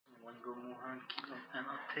keep them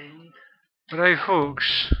entertained. Right,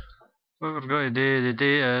 folks, what we're going to do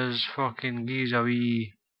today is fucking use a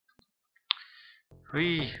wee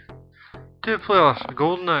 2-player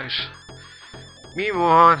Golden Axe. Me,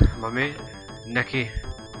 Mohan, my mate, Nicky.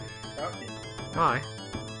 Aye.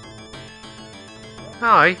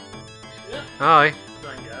 Aye. Yeah. Aye.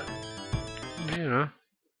 Thank God. You know.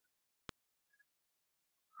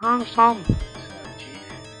 I'm Sam.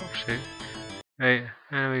 Fuck's sake. Right,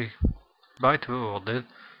 anyway, back to what we did.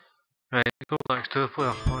 Right, Golden Axe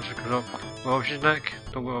 2-player. Once it comes up. What options, Nick?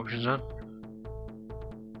 Don't put options in.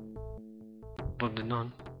 Bloody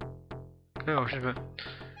none. Okay, options, but.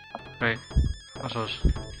 Right, that's us.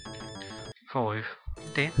 5.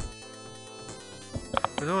 Damn.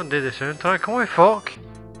 I don't want to do the soundtrack, can we fuck?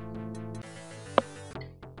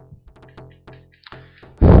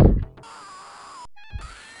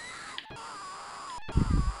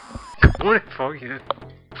 Come on, fuck you.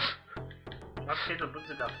 I've paid a bunch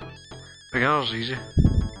of difference. Beginner's easy.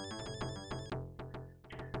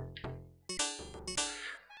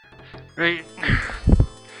 Right.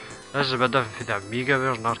 This is a bit different from the Amiga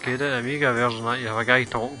version, arcade. The Amiga version, that you have a guy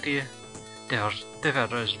talking to you. There's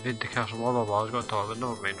different made the castle, blah blah blah, I've got to talk, but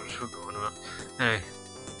never mind, we'll just go on a minute. Anyway.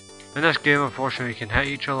 In this game, unfortunately, we can hit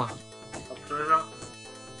each other. I'll prove that.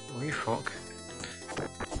 Oh, you fuck.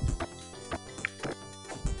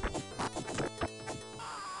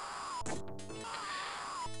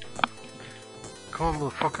 Come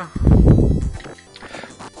on, motherfucker.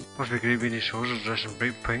 Must be great being these soldiers dressed in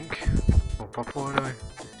bright pink. Or purple, anyway.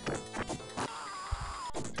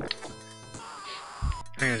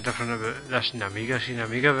 I think it's different about this in the Amiga. See, in the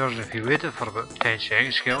Amiga version, if you wait it for about 10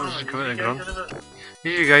 seconds, skeletons just come out of the ground.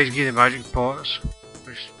 These guys give the magic pots,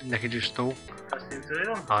 which Nicky just stole.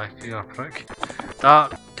 Aye, you're a prick.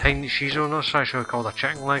 That thing that she's on is actually called a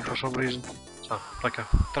chicken leg for some reason. It's like a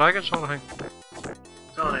dragon sort of thing.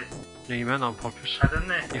 Sorry. No, you meant that on purpose. I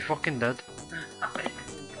didn't. You fucking did. I meant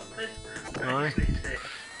on purpose. Aye.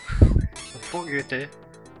 Fuck you too.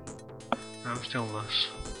 I'm stealing this.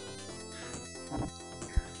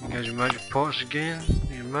 You guys your magic pots again.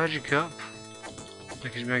 Your magic up.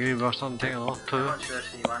 Nicky's my green bastard and taking off too. How much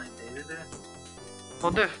actually you want to do today?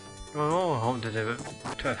 I'll do. Well, I'm hoping to do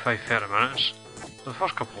about 25-30 minutes. The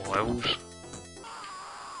first couple of levels.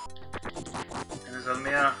 And is there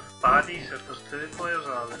more baddies if there's 2 players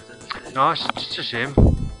or is it the same? No, it's the same.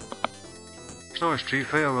 It's not a Street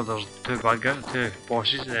Fighter where there's 2 bad guys, 2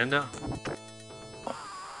 bosses at the end of it.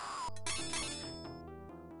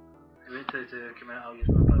 Wait till they come out, I'll use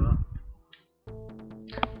my power.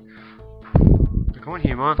 Come on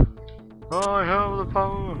here, man. Oh, I have the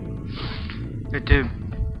power. The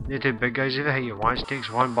 2 big guys, if they hit you once, takes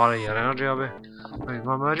 1 bar of your energy away. Like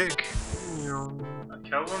my magic. I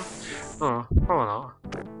kill them? No, probably not.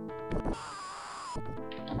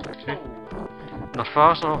 See? They're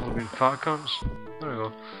fast enough for being fat cunts. There we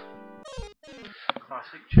go.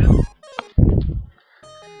 Classic chill.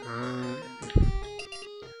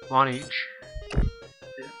 1 each.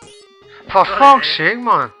 For fuck's sake,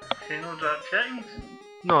 man! They no drop chickens?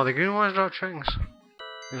 No, the green ones drop chickens.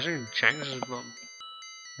 There's even chickens, but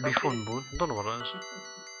beef on bone. I don't know what it is.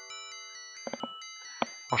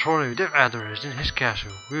 I was wondering if Dave Adder is in his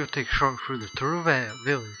castle. We will take a short through the True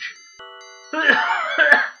village.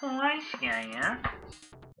 Why, yeah?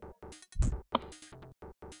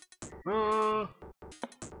 There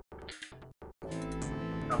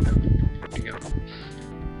you go.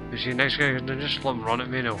 You see, next guy can just let him run at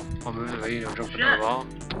me now. I'll move the way and I'll jump into the wall.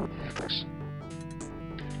 Thanks.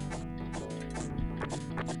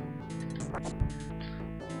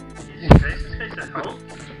 Jesus Christ, this guy's a help.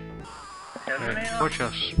 Right, watch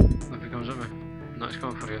this. If he comes at me. No, it's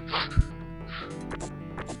coming for you.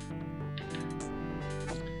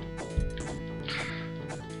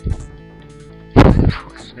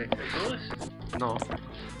 Fuck's sake. No.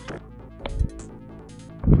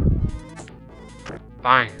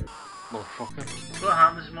 Bang. Motherfucker. So what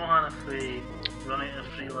happens, Mohan, if we run out of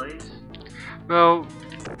 3 lives? Well,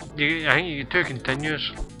 I think you get 2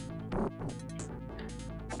 continues.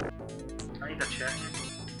 I need a chicken.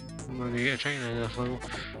 Well, you get a chicken in this level.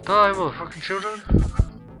 Die, motherfucking children.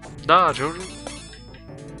 Die, children.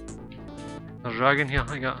 There's a dragon here,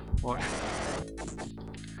 I got. Watch.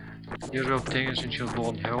 You're real taking it since you're low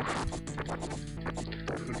on health.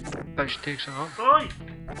 Bitch takes it up. Boy!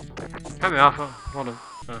 Hit me off it. Hold on.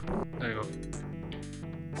 There you go.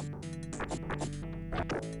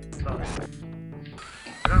 Sorry.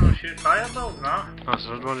 I don't know, shoot fireballs, no? That's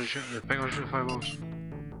the red one to shoot, the pink one to shoot fireballs.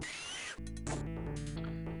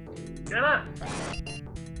 Get it!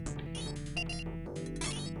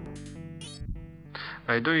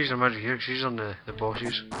 Right, don't use the magic here because she's on the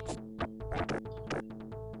bosses.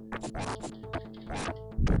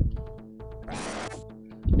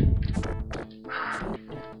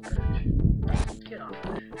 Get off.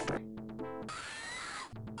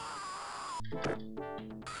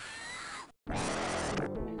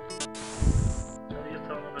 What you're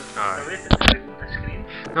talking about? Aye. The way to do it on the screen.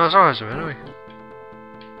 No, it's alright anyway.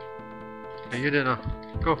 Yeah, you do it now.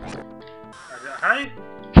 Go. Is it how?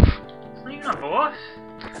 It's not even a boss.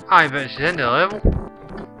 Aye, but it's the end of the level.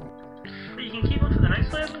 But you can keep on for the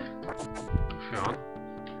next level. If you want.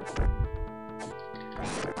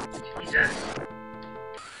 Jesus.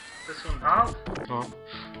 This one hard. Oh.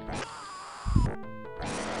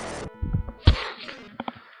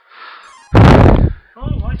 Oh,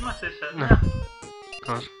 why is my two sitting there?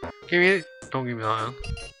 Cause. Give me it. Don't give me that then.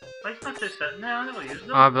 Why is my two sitting there? I never used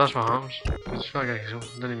them. Ah, but that's what happens. It's fat guy, so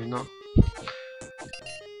didn't even know.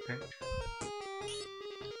 Okay.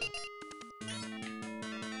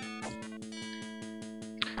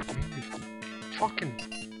 Fucking.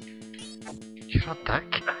 You're a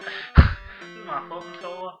dick. This is my fault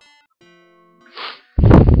controller.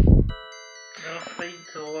 They're fighting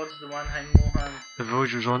towards the one thing, Mohan. The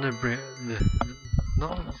village was on the no.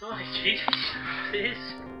 Sorry, Jesus. Please.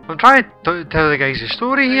 I'm trying to tell the guys the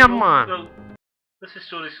story here, man. Well, what's the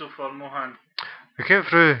story so far, Mohan? We came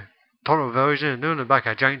through Turtle Village and now in the back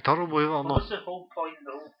of a giant turtle, believe it or not. What's the whole point of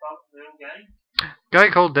the whole game? Guy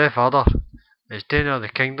called Death Adder is taken out of the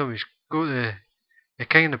kingdom. He's got the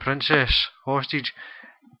king and the princess hostage.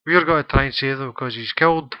 We're going to try and save them because he's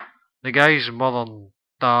killed the guy's mother and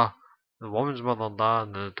dad, the woman's mother and dad,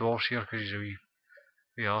 and the dwarf's here because he's a wee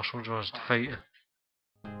arsehole who wants to fight.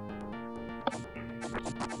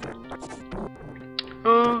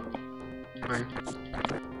 Oh, right.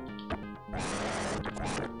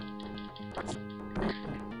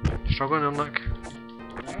 Struggling there, Nick.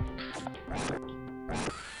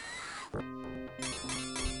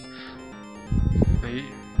 Right,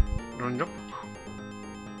 run jump.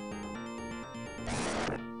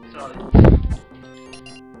 Sorry.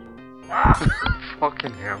 Ah!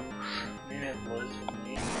 Fucking hell. Maybe it was for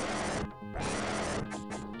me.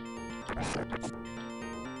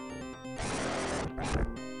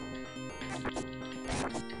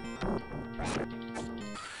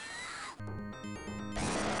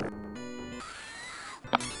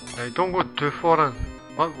 Right, don't go too far in.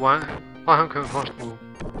 Let him come first. We'll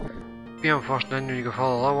be him first, then you can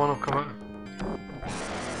follow that one. Will come out.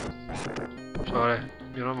 Sorry,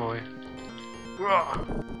 you're on my way.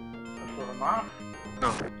 For the map? No.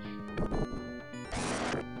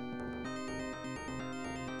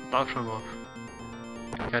 That from off.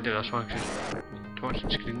 Can't do this one because he's watching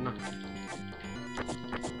the screen now.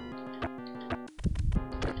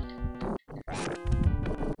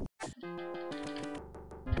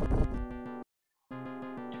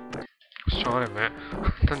 Sorry, mate.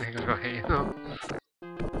 Didn't think I was gonna hit you though.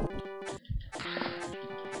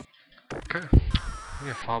 Okay.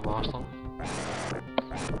 You're a fat bastard.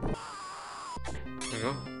 There we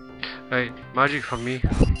go. Right, magic for me.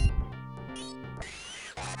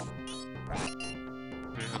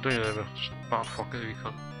 I don't ever just bat fuck it if you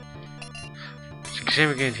can. It's the same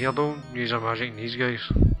again here, don't use our magic in these guys.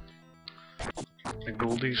 The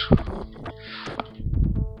goldies.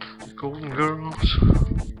 The golden girls.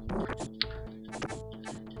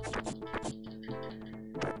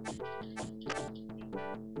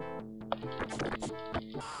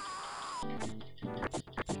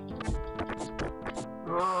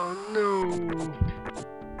 Oh no!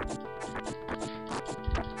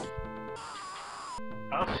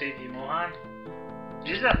 I'll save you, Mohan.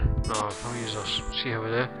 Use it. No, I'll use this. See how we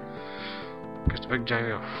do. Because the big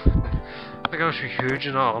giant. I think I must be huge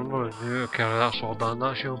in that armor and you carry that sword and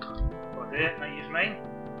that shield. What do it? Might use mine?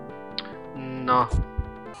 No.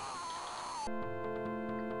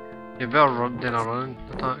 You better run then a running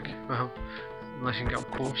attack with him. Unless you can get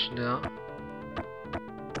up close and do that.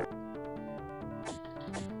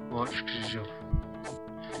 Watch, because you'll.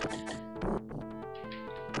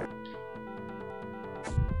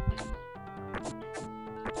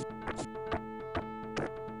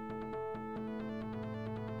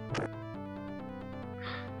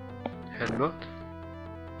 Headbutt.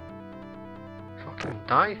 Fucking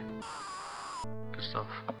die. Good stuff.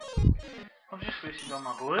 I've just wasted all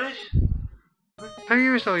my blows. How you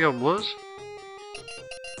used all your blows?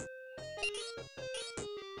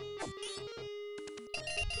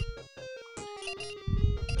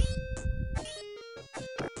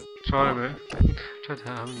 Sorry mate. Tried to hit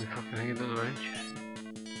him and you fucking hanging out the bench.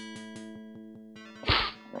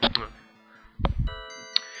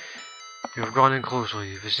 You've gone in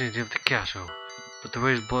closely, you've vicinity of the castle, but but the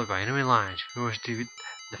way is blocked by enemy lines. We must defeat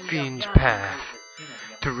the fiend's path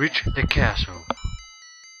to reach the castle.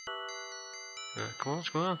 Come on, let's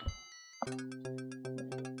go on.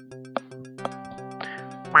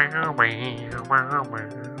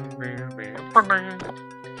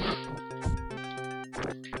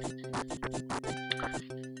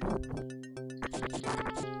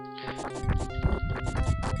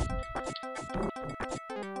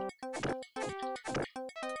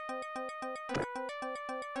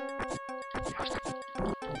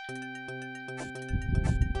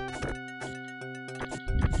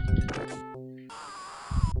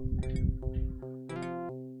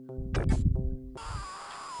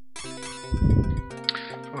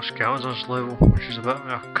 Skeletons on this level, which is a bit of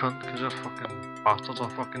a cunt because they're fucking bastards or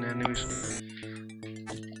fucking enemies.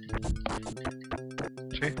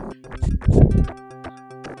 See?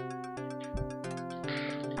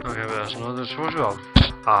 Okay, but that's another supposed to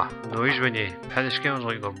have noise when you hit the skeletons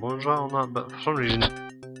like their bones rattle and that, but for some reason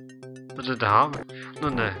that didn't happen.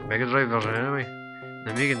 Not in the Mega Drive version anyway. In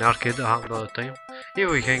the Mega and Arcade that happened all the time.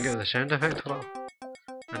 Even we can't get the sound effect for that.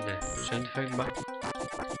 And the sound effect back.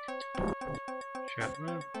 Shit,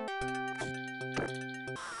 man.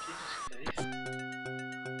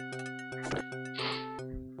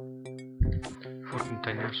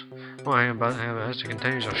 Continues. Oh, hang about this, the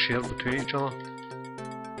continues are shared between each other.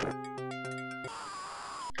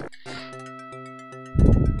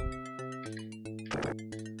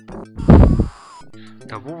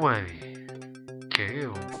 Double whammy.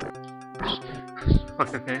 Kill.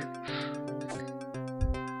 Okay.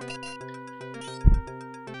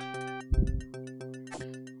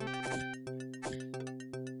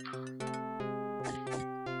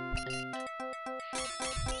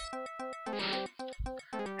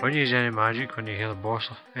 Don't use any magic when you hear the boss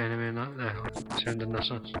enemy and that sound in this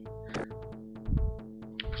sense.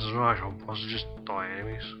 Because there's no actual bosses, just die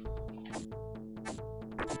enemies.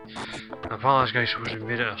 And apparently this guy's supposed to be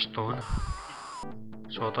made out of stone.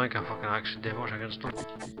 So I don't think I fucking actually did much against them.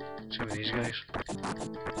 Same with these guys.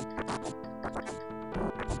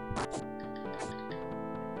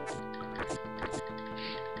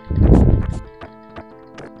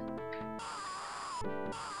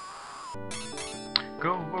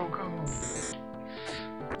 Go, go, go!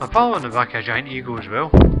 I'm following the back of a giant eagle as well.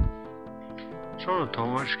 So I don't know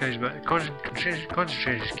much guys, but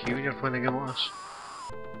concentrate is key when you're playing a game like this.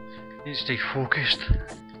 You need to stay focused.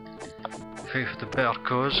 Fight for the better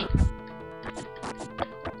cause.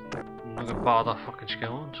 I'm not gonna batter that fucking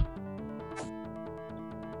skeletons.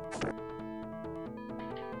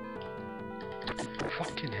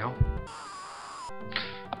 Fucking hell.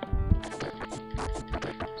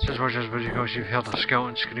 Just watch this video because you've heard the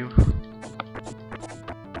skeleton scream.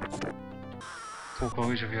 Folk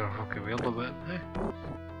always if you're fucking weird a bit, eh?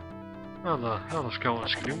 Hear the skeleton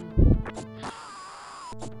scream.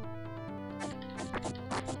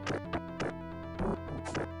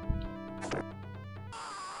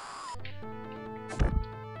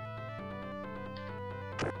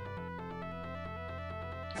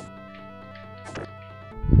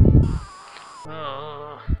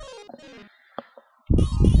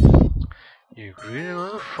 You greedy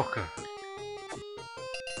little fucker.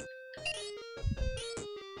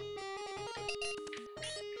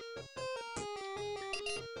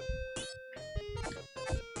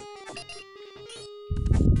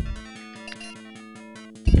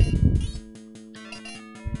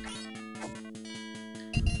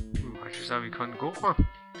 Match is how we can't go for.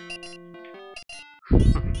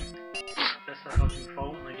 Is this a fucking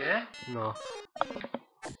fault again? No.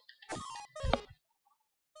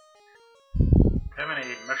 How many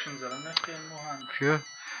missions are in this game, Mohan? Sure.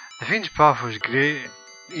 The Fiend's path was great.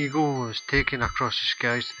 Eagle was taken across the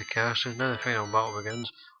skies to the castle. Now the final battle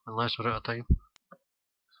begins, unless we're out of time.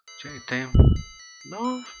 Check the time.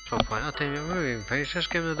 No, it's not plenty of time yet. We haven't even finished this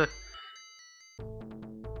game today.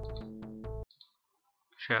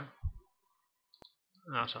 Shit.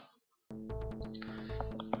 That's it.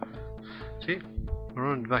 See? We're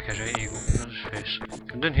on the back of a giant eagle. There's his face.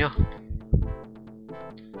 Come down here.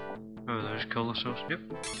 Oh, there's kill ourselves. Yep.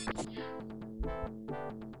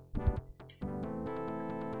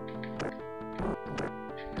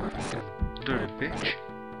 Dirty bitch.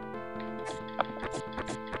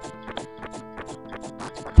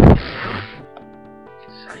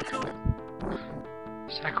 Psycho?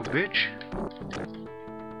 Psycho bitch.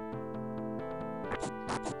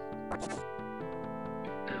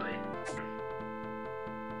 Really?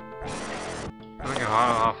 I think you're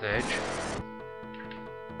off the edge.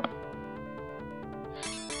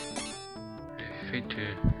 Fight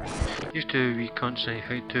two. These two wee cunts and you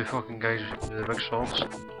fight two fucking guys with the big swords.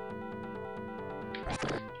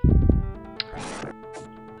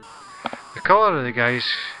 colour of the guy's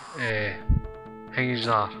things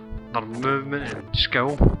are their movement and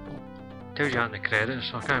skill. Tells you that in the credits,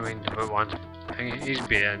 so I can't mind about one thing. He's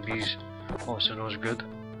better and B's also not as good.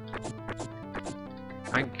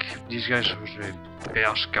 I think these guys are supposed to be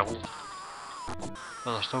better skilled,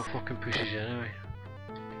 but they're still fucking pussies anyway.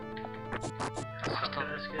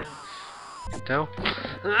 You can tell?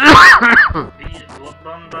 These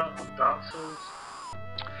Bloodborne, Dark Souls.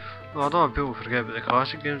 Well, I don't want people to forget about the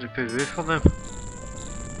classic games that paved way for them.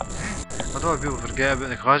 I don't want people to forget about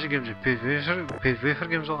the classic games that paved way for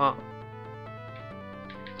games like that.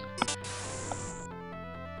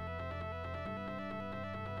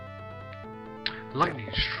 Lightning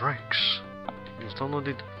strikes. I'm still not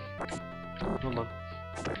dead. Hold on.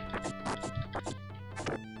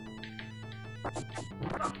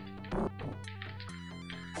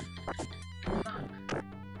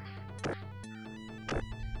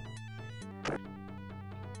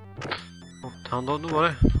 Oh, hand on, don't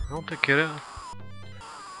worry. I'll take care of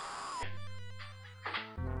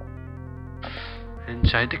it.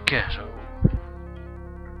 Inside the castle.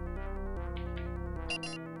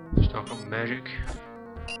 Stock up magic.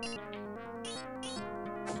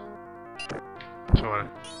 Sorry.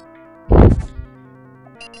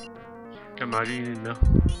 Get magic in there.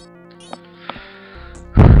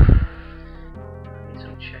 Need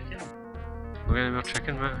some chicken. We're getting more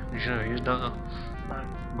chicken, mate. You should have used that though.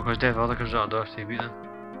 Because Death Other comes out of the door to beat them.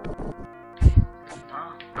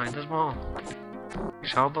 Aye, it does matter.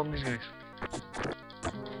 He's hard on these guys.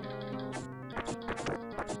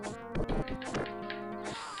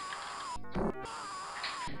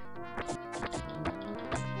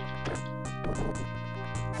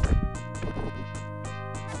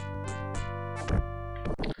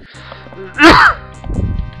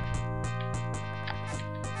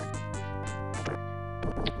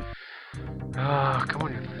 Ah, come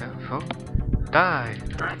on, you fat fuck. Die!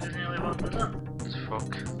 I didn't really want to do that. It's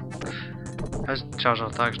fuck. His charging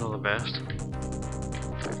attack's not the best.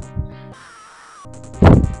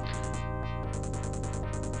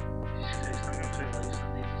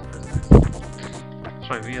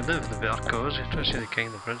 Sorry, we are there for the better cause. You're trying to see the king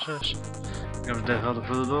and the princess. You're gonna death out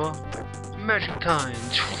through the door. Magic time!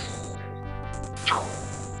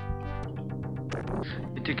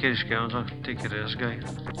 You take care of skeletons, I'll take care of this guy.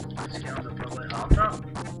 Skeletons are probably harder.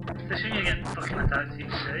 This when you get fucking attacked each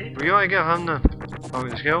day. We gotta get him then. Oh,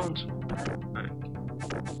 the skeletons. Right.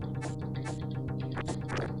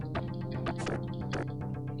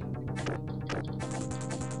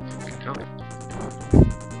 Go.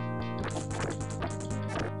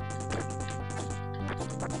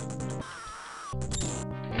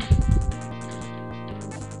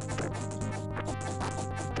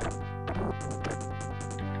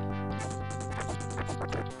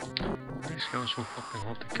 These skeletons so fucking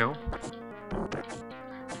hard to kill.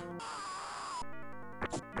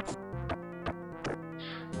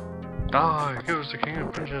 Die! Give us the king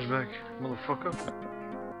and princess back, motherfucker.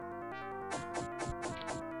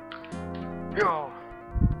 Yo!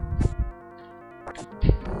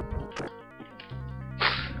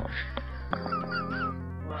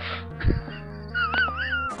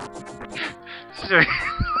 Sorry.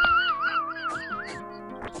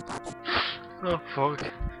 Oh fuck.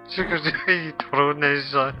 Just because the way you throw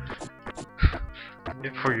this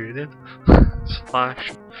for you then.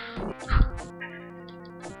 Slash.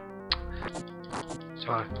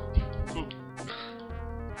 Sorry.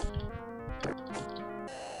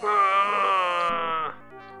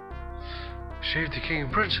 Save the king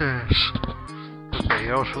and princess! Yeah, he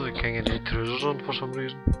also the king and he trousers on for some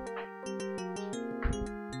reason.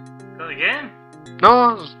 Go again?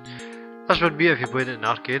 No, this would be if you played it in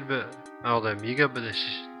arcade, but or the Amiga, but this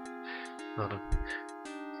is not a.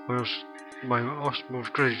 Where's my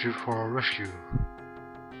most gratitude for a rescue?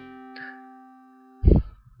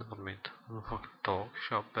 Never mind, I don't fucking talk,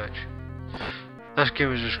 shut up bitch. This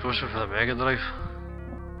game is exclusive for the Mega Drive.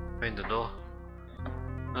 Find the door.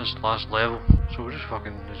 This is the last level, so we're just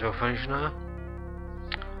fucking as well finishing it.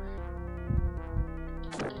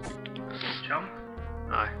 Jump?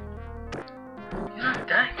 Aye. You're not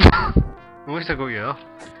dying. At least I got you there.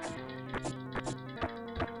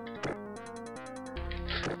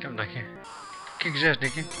 Come Nicky. Kick his ass,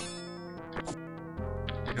 Nicky.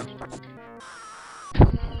 Go.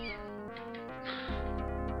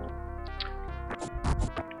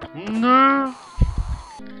 No!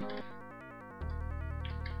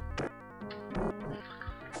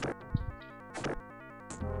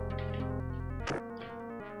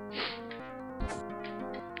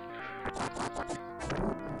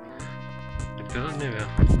 It doesn't do that.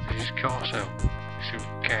 He just cut ourselves. Shoot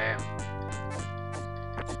cow.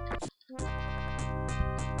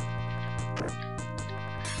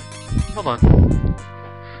 Hold on.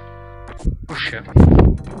 Oh shit.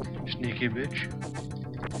 Sneaky bitch.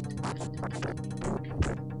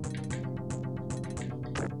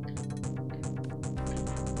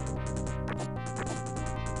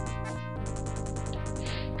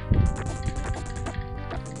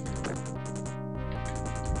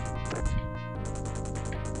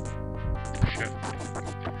 Shit.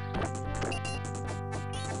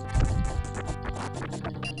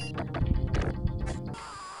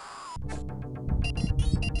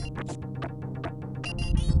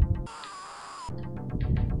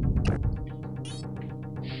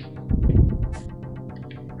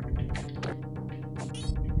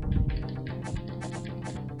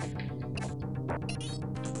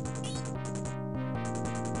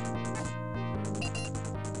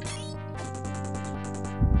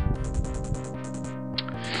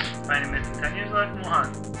 Fijne met continues like Mohan.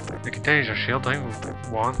 The containers are shield, I think with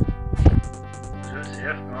one. Sure,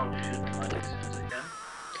 safe. No, we should magic since I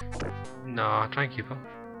can. No, I'll try and keep it.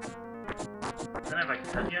 Then if I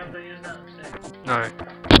continue, I'm going to use that instead. No. I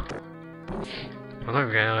think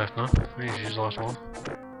we're getting left now. We need to use the last one.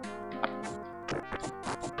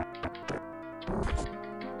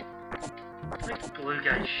 Like blue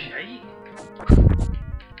guy shite.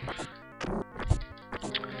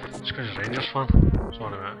 It's because it's Rangers fan. So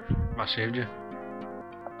wait a minute. I saved you.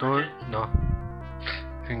 Don't. No.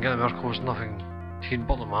 If you can get the mirror close enough, you can heat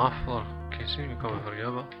butt them off, or can't see me coming for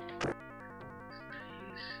you, but.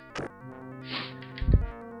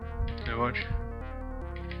 Hey, watch.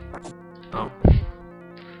 Oh.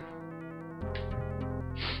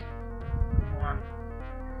 Mohan.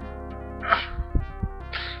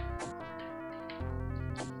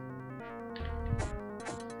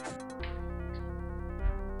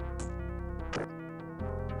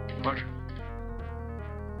 Watch.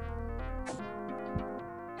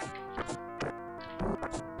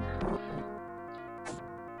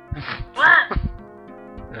 What?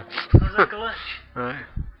 Yeah. How's that glitch? Right.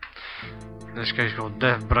 This guy's called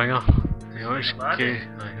Deathbringer. He always Bad,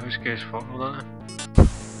 gets fucked with that.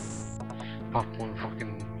 Purple and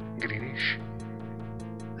fucking greenish.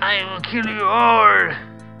 I will kill you all!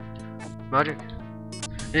 Magic.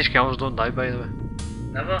 These skeletons don't die, by the way.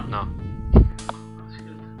 Never? No. That's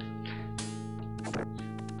good.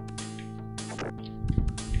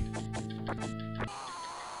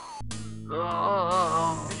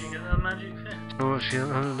 Oh. Did you get that magic fit? No, she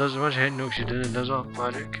does much hit. No, she didn't. Does that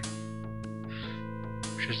magic?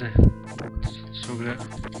 She's so great.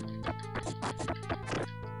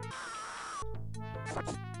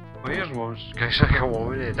 Oh, here's one. Guys, like a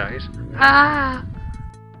woman that dies. Ah!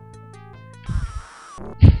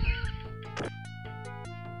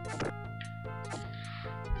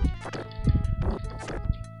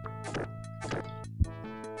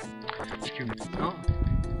 Excuse me. Oh.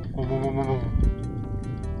 Whoa, whoa, whoa, whoa, whoa.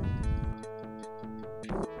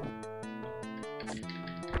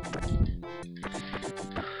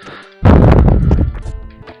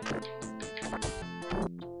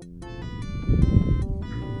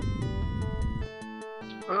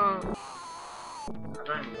 I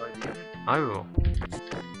don't even like you. I will.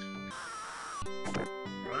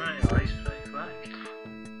 Right, ice pretty quick.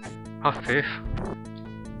 Have faith.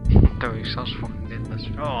 Until he starts fucking doing this.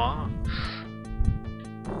 Oh.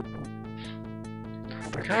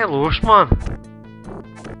 The guy lost, man.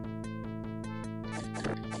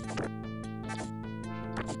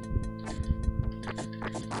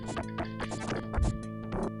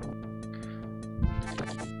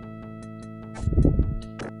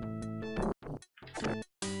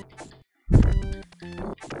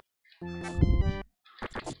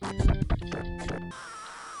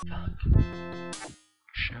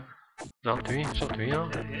 Shit. Is that to me? It's up to me now?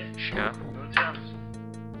 Yeah. Shit. No chance.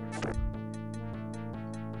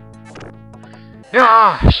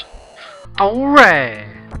 Yes! Hooray!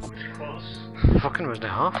 Close. Fucking was the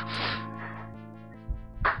half.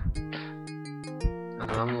 And then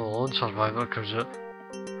I'm the lone survivor comes out.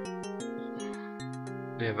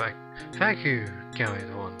 Yeah, back. Thank you, Gary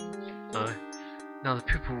the one. Aye. Now the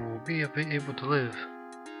people will be able to live.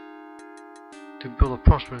 To build a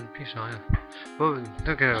prosperous and peace island. Well,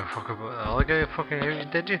 don't give a fuck about that alligator fucking area,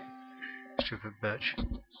 did you? Stupid bitch.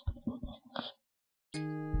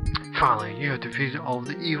 Finally, you have defeated all of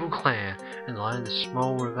the evil clan and the land is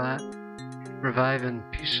small revive in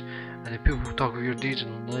peace, and the people will talk of your deeds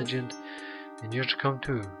and legend in years to come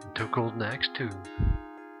too, until Golden Axe 2.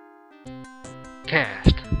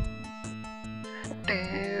 Cast.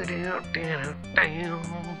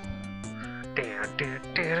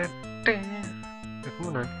 Come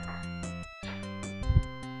on then.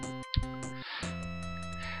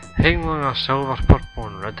 Hanging on a silver, purple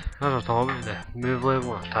and red. As I thought about the move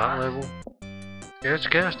level and attack level. Yeah, it's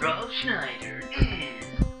guessed. Rob Schneider is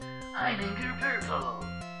Highlander purple.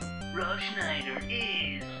 Rob Schneider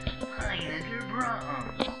is Highlander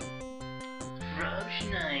bronze. Rob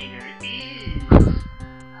Schneider is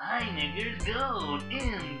Highlander gold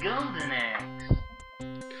in Golden Axe.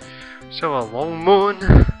 So a long moon.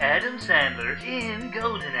 Adam Sandler in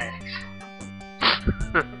Golden Axe.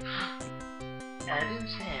 Adam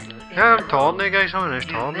Sandler in Yeah, I'm the taller role than you guys. I'm an inch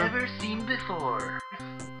you've taller than you. never seen before.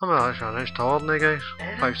 I'm actually an inch taller than you guys.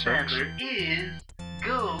 Adam 5'6". Sandler is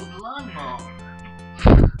Gold Longmore.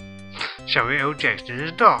 Samuel L. Jackson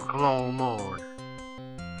is dark long moon.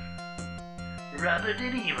 Robert De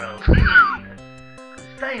Niro in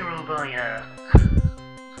Spyro Boya.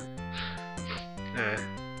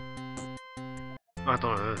 I don't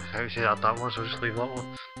know how to say that one, so just leave that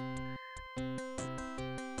one.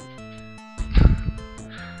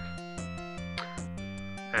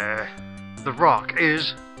 The Rock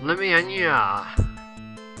is Lemmy-Anya.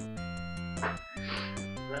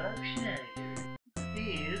 Rob Schneider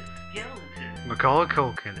is Skeleton. Macaulay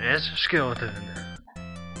Culkin is Skeleton.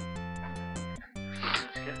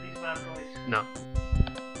 Skip these bad boys. No.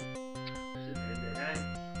 Right?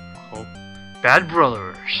 Oh. Bad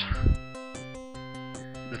Brothers.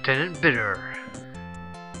 Lieutenant Bitter.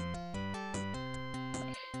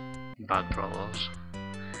 Bad Brothers.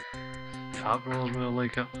 Fat Brothers will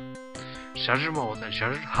like it. Sergeant Malt and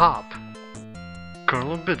Sergeant Hop.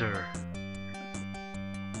 Colonel Bitter.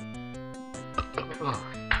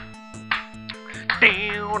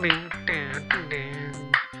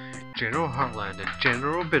 General Heartland and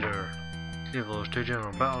General Bitter. You have those two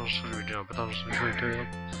general battles, general battles, between two of them.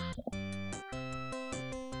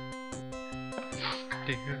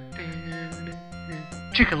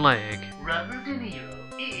 Chicken leg. Robert De Niro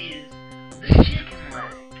is the chicken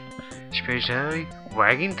leg. Specially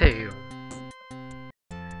wagging tail.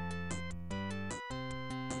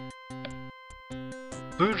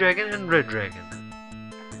 Blue Dragon and Red Dragon.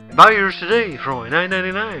 Buy yours today for only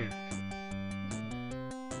 $9.99.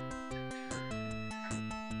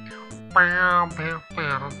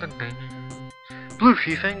 Blue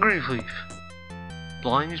Sheaf and Green Leaf.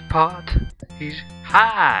 Blind as pot, he's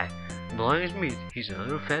high. Blind as meat, he's a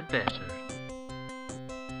little fat bastard.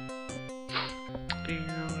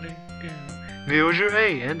 Villager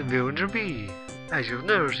A and Villager B, as you've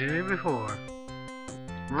never seen him before.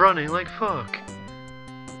 Running like fuck.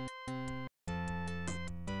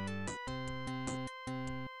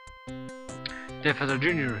 Death Feather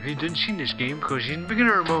Jr., he didn't see this game because he's in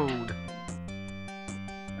beginner mode.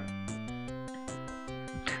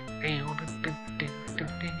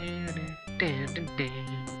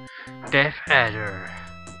 Death Adder.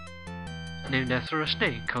 Named after a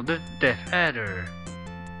snake called the Death Adder.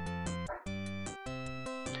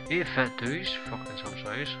 He's fat too, he's fucking some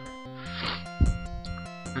size.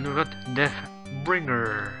 And we've got Death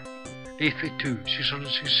Bringer. 8 feet 2,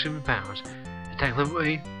 667 pounds. Attack level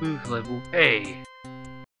A, move level A.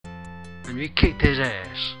 And we kicked his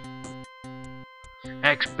ass.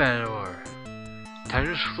 Axe Battler,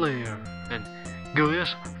 Titus Flare, and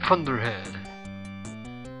Gilius Thunderhead.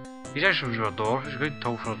 He's actually a dwarf, he's quite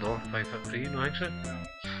tall for a dwarf, 5'3", no actually.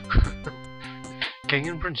 King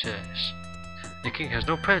and Princess. The king has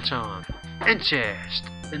no pants on. Incest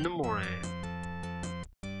in the morning.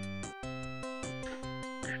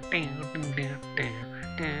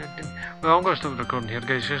 Well, I'm gonna stop recording here,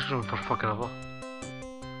 guys. This is going for fucking ever.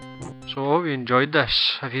 So I hope you enjoyed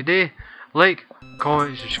this. If you did, like,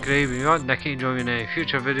 comment, subscribe. If you want Nicky to join me in any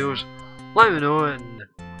future videos, let me know and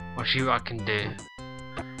I'll see what I can do.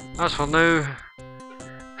 As for now,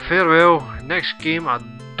 farewell. Next game, I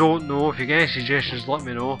don't know. If you get any suggestions, let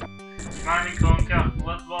me know. Command & Conquer,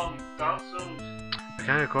 Bloodborne, Dark Souls. I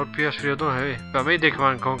can't record PS3, I don't know how to, but I may do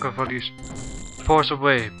Command & Conquer for these.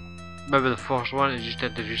 Possibly, maybe the first one is just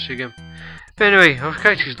introduce the game. But anyway, I'll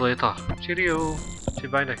catch you later. Cheerio. Say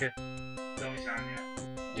bye, Nicky. Don't be sad,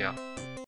 yeah. Yeah.